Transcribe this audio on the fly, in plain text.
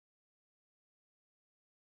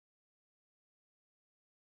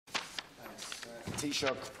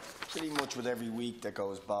Taoiseach, pretty much with every week that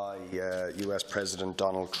goes by, US President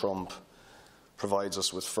Donald Trump provides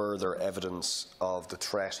us with further evidence of the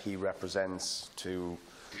threat he represents to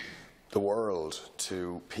the world,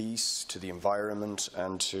 to peace, to the environment,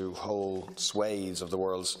 and to whole swathes of the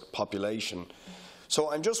world's population.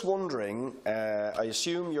 So I'm just wondering, I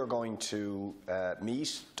assume you're going to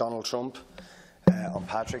meet Donald Trump on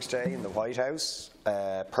Patrick's Day in the White House.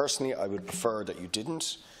 Personally, I would prefer that you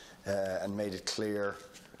didn't and made it clear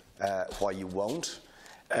why you won't.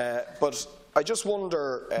 But I just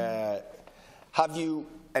wonder, have you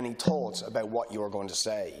any thoughts about what you're going to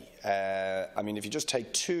say? I mean, if you just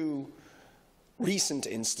take two recent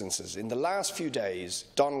instances, in the last few days,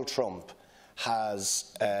 Donald Trump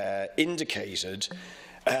has indicated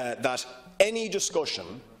that any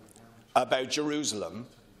discussion about Jerusalem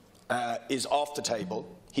is off the table.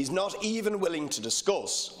 He's not even willing to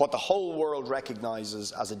discuss what the whole world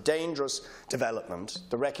recognises as a dangerous development,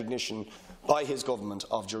 the recognition by his government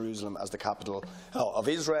of Jerusalem as the capital of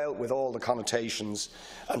Israel, with all the connotations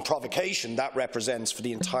and provocation that represents for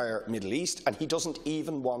the entire Middle East, and he doesn't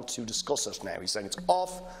even want to discuss it now. He's saying it's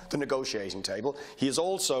off the negotiating table. He has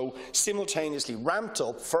also simultaneously ramped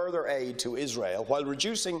up further aid to Israel while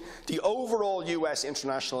reducing the overall US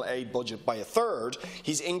international aid budget by a third.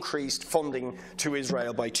 He's increased funding to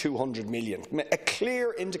Israel by $200 million. A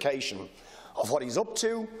clear indication of what he's up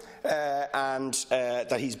to and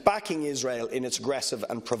that he's backing Israel in its aggressive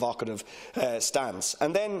and provocative stance.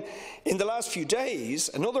 And then, in the last few days,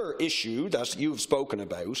 another issue that you've spoken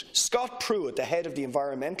about, Scott Pruitt, the head of the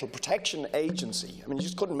Environmental Protection Agency, I mean, you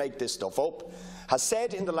just couldn't make this stuff up, has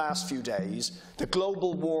said in the last few days that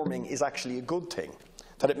global warming is actually a good thing,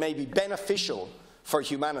 that it may be beneficial for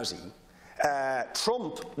humanity.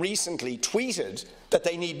 Trump recently tweeted that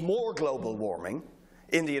they need more global warming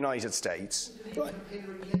in the United States.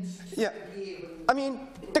 Yeah, I mean,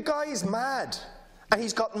 the guy is mad, and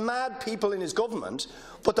he's got mad people in his government,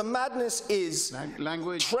 but the madness is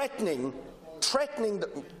threatening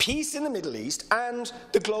the peace in the Middle East and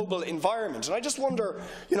the global environment. And I just wonder,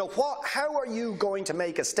 you know, how are you going to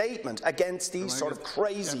make a statement against these sort of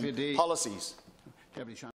crazy policies?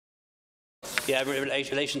 Yeah, in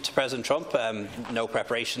relation to President Trump, no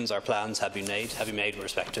preparations or plans have been made with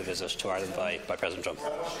respect to a visit to Ireland by President Trump.